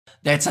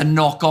That's a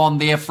knock on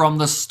there from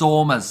the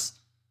Stormers.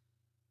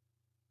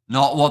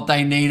 Not what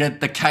they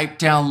needed. The Cape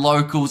Town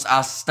locals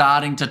are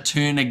starting to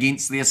turn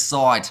against their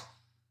side.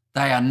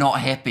 They are not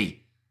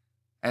happy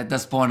at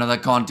this point of the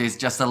contest.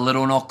 Just a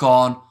little knock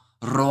on.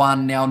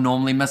 Rohan now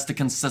normally Mr.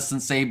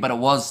 Consistency, but it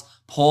was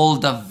Paul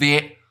de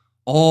Vet.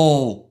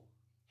 Oh,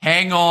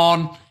 hang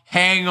on.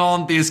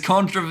 There's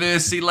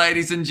controversy,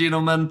 ladies and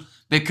gentlemen,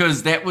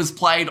 because that was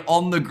played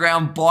on the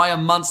ground by a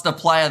Munster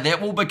player.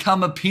 That will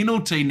become a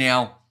penalty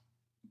now,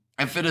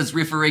 if it is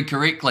refereed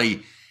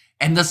correctly.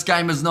 And this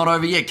game is not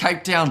over yet.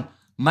 Cape Town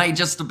may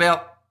just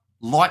about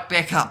light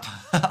back up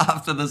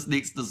after this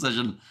next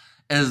decision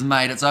is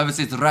made. It's over,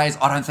 Seth Reis.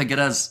 I don't think it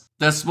is.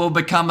 This will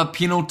become a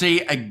penalty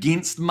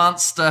against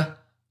Munster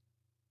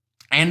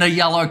and a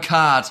yellow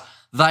card.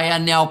 They are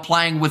now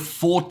playing with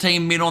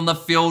 14 men on the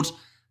field.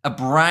 A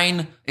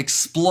brain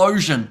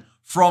explosion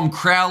from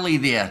Crowley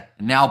there.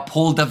 Now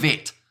Paul de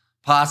Vet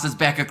passes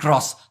back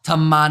across to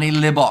Mani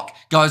Lebok.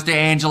 Goes to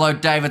Angelo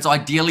Davids.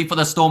 Ideally for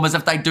the Stormers,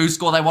 if they do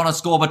score, they want to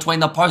score between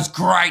the posts.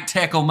 Great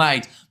tackle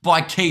made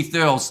by Keith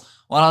Earls,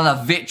 one of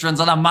the veterans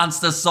on the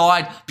Munster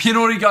side.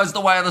 Penalty goes the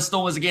way of the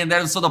Stormers again.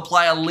 That is for the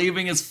player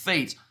leaving his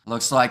feet.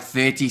 Looks like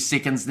 30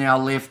 seconds now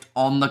left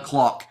on the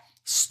clock.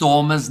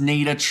 Stormers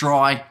need a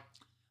try.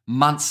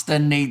 Munster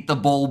need the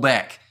ball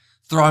back.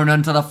 Thrown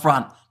into the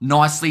front.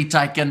 Nicely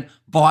taken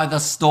by the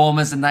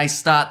Stormers, and they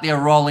start their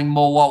rolling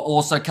more while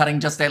also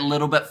cutting just that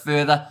little bit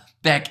further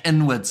back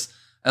inwards.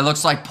 It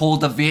looks like Paul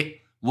de Vet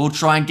will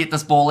try and get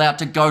this ball out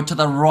to go to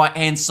the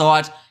right-hand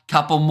side.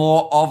 Couple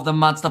more of the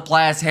Munster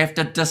players have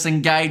to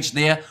disengage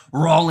there.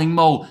 Rolling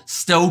Mull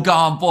still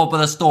going forward for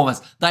the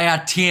Stormers. They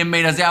are 10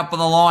 metres out for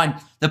the line.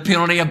 The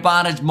penalty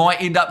advantage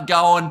might end up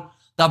going.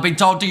 They've been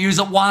told to use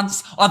it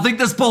once. I think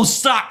this ball's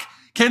stuck.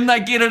 Can they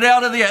get it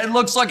out of there? It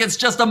looks like it's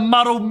just a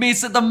muddled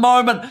mess at the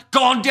moment.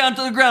 Gone down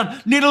to the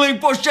ground. Nettling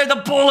Boucher,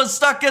 the ball is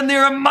stuck in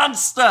there, and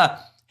Munster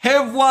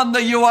have won the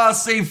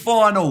URC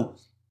final.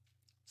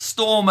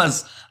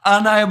 Stormers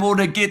unable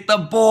to get the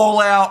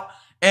ball out,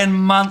 and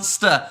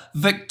Munster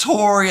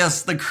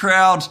victorious. The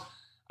crowd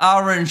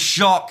are in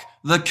shock.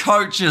 The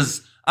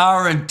coaches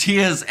are in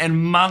tears,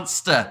 and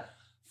Munster,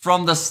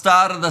 from the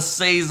start of the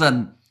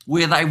season,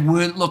 where they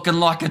weren't looking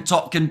like a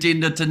top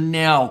contender, to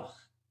now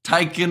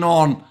taking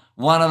on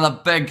one of the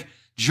big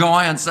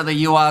giants of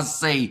the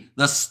URC,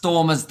 the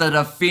Stormers, the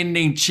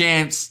defending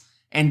champs,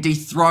 and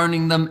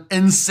dethroning them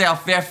in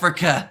South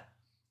Africa.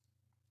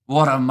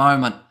 What a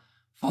moment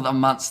for the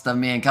Munster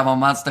men. Come on,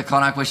 Munster,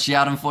 Connacht, we're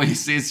shouting for you,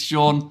 says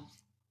Sean.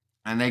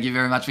 And thank you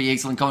very much for your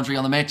excellent commentary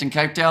on the match in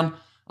Cape Town.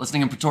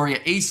 Listening in Pretoria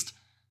East,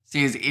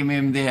 says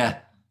MM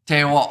there. Tell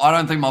you what, I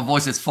don't think my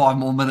voice has 5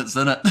 more minutes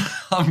in it.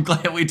 I'm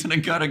glad we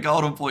didn't go to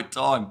Golden Point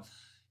time,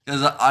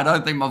 because I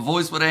don't think my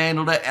voice would have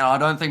handled it, and I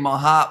don't think my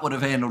heart would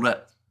have handled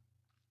it.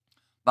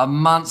 But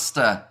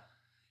Munster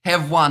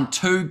have won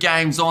 2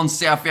 games on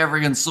South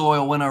African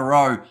soil in a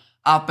row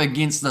up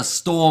against the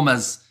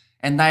Stormers,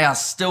 and they are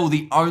still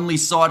the only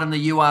side in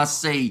the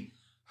URC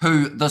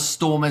who the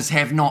Stormers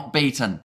have not beaten.